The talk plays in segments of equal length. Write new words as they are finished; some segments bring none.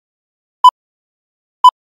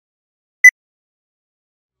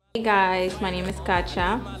Hey guys, my name is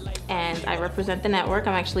Katja and I represent the network.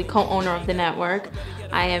 I'm actually co-owner of the network.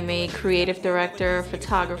 I am a creative director,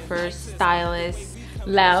 photographer, stylist,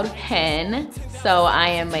 Loud Pen. So I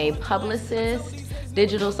am a publicist,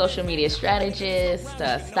 digital social media strategist,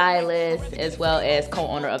 stylist, as well as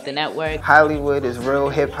co-owner of the network. Hollywood is real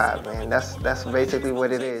hip hop, man. That's basically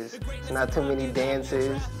what it is. It's not too many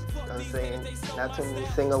dances, you know what I'm saying? Not too many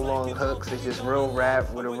sing-along hooks. It's just real rap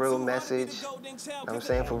with a real message, you know what I'm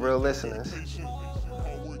saying, for real listeners.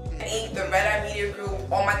 The Red Eye Media Group,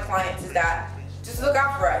 all my clients is that just look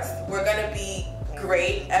out for us. We're gonna be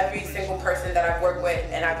great. Every single person that I've worked with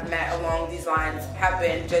and I've met along these lines have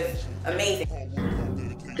been just amazing.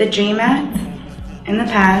 The DREAM Act in the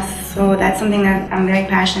past, so that's something that I'm very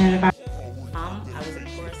passionate about. I was a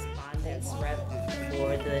correspondence rep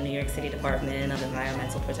for the New York City Department of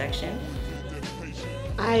Environmental Protection.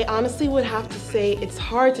 I honestly would have to say it's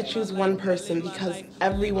hard to choose one person because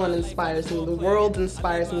everyone inspires me. The world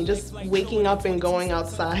inspires me. Just waking up and going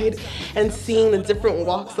outside and seeing the different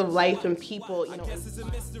walks of life and people, you know.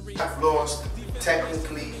 I've lost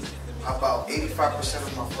technically about 85%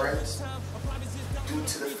 of my friends due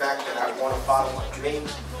to the fact that I want to follow my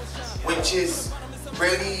dreams, which is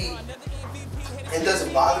really, it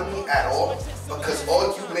doesn't bother me at all because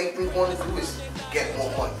all you make me want to do is get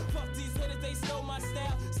more money.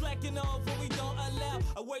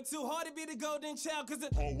 I work too hard to be the golden child, cause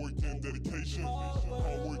hard work and dedication,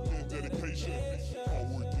 hard work and dedication, hard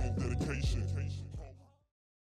work and dedication.